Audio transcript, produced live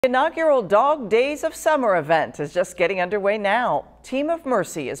The inaugural Dog Days of Summer event is just getting underway now. Team of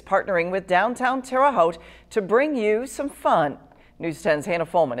Mercy is partnering with downtown Terre Haute to bring you some fun. News 10's Hannah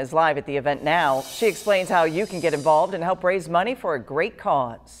Fulman is live at the event now. She explains how you can get involved and help raise money for a great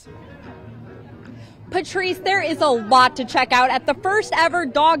cause. Patrice, there is a lot to check out at the first ever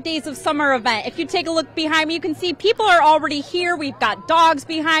Dog Days of Summer event. If you take a look behind me, you can see people are already here. We've got dogs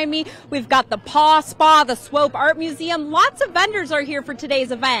behind me. We've got the Paw Spa, the Swope Art Museum. Lots of vendors are here for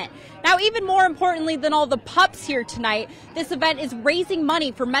today's event. Now, even more importantly than all the pups here tonight, this event is raising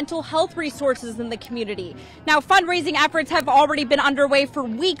money for mental health resources in the community. Now, fundraising efforts have already been underway for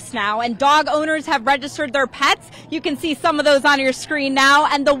weeks now, and dog owners have registered their pets. You can see some of those on your screen now,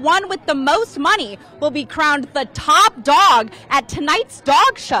 and the one with the most money will be crowned the top dog at tonight's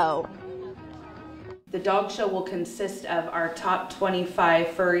dog show. The dog show will consist of our top 25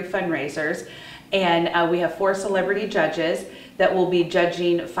 furry fundraisers, and we have 4 celebrity judges that will be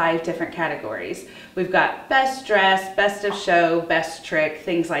judging 5 different categories. We've got best dress, best of show, best trick,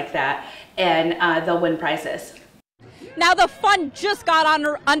 things like that, and they'll win prizes. Now the fun just got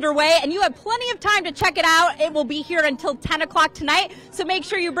underway, and you have plenty of time to check it out. It will be here until 10 o'clock tonight, so make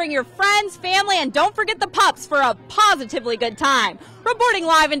sure you bring your friends, family, and don't forget the pups for a positively good time. Reporting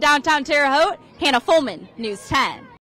live in downtown Terre Haute, Hannah Fulman, News 10.